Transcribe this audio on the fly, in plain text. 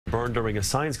burned during a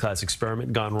science class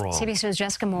experiment gone wrong. CBS News'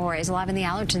 Jessica Moore is live in the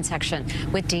allergen section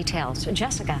with details.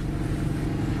 Jessica.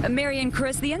 Mary and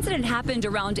Chris, the incident happened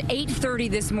around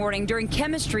 8:30 this morning during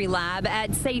chemistry lab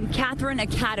at St. Catherine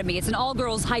Academy. It's an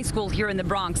all-girls high school here in the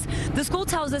Bronx. The school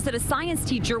tells us that a science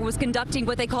teacher was conducting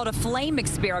what they called a flame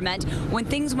experiment when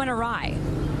things went awry.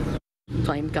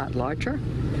 Flame got larger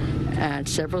and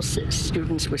several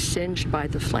students were singed by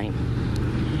the flame.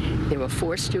 There were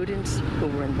 4 students who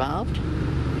were involved.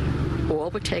 All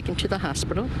were taken to the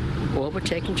hospital, all were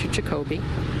taken to Jacoby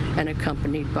and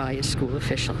accompanied by a school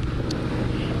official.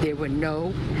 There were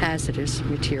no hazardous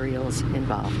materials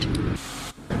involved.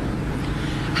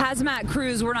 Hazmat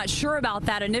crews were not sure about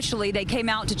that initially. They came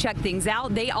out to check things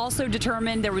out. They also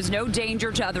determined there was no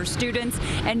danger to other students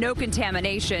and no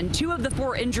contamination. 2 of the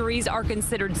 4 injuries are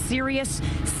considered serious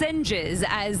singes,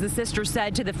 as the sister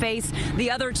said to the face. The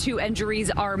other 2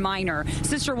 injuries are minor.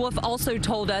 Sister Wolf also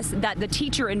told us that the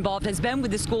teacher involved has been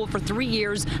with the school for 3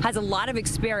 years, has a lot of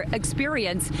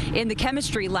experience in the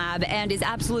chemistry lab, and is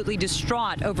absolutely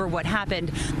distraught over what happened.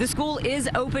 The school is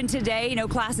open today. No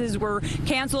classes were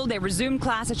canceled. They resumed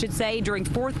class, I should say, during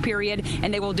 4th period,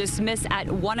 and they will dismiss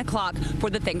at 1 o'clock for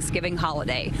the Thanksgiving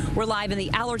holiday. We're live in the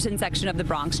allergen section of the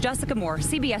Bronx. Jessica Moore,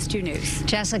 CBS 2 News.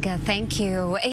 Jessica, thank you.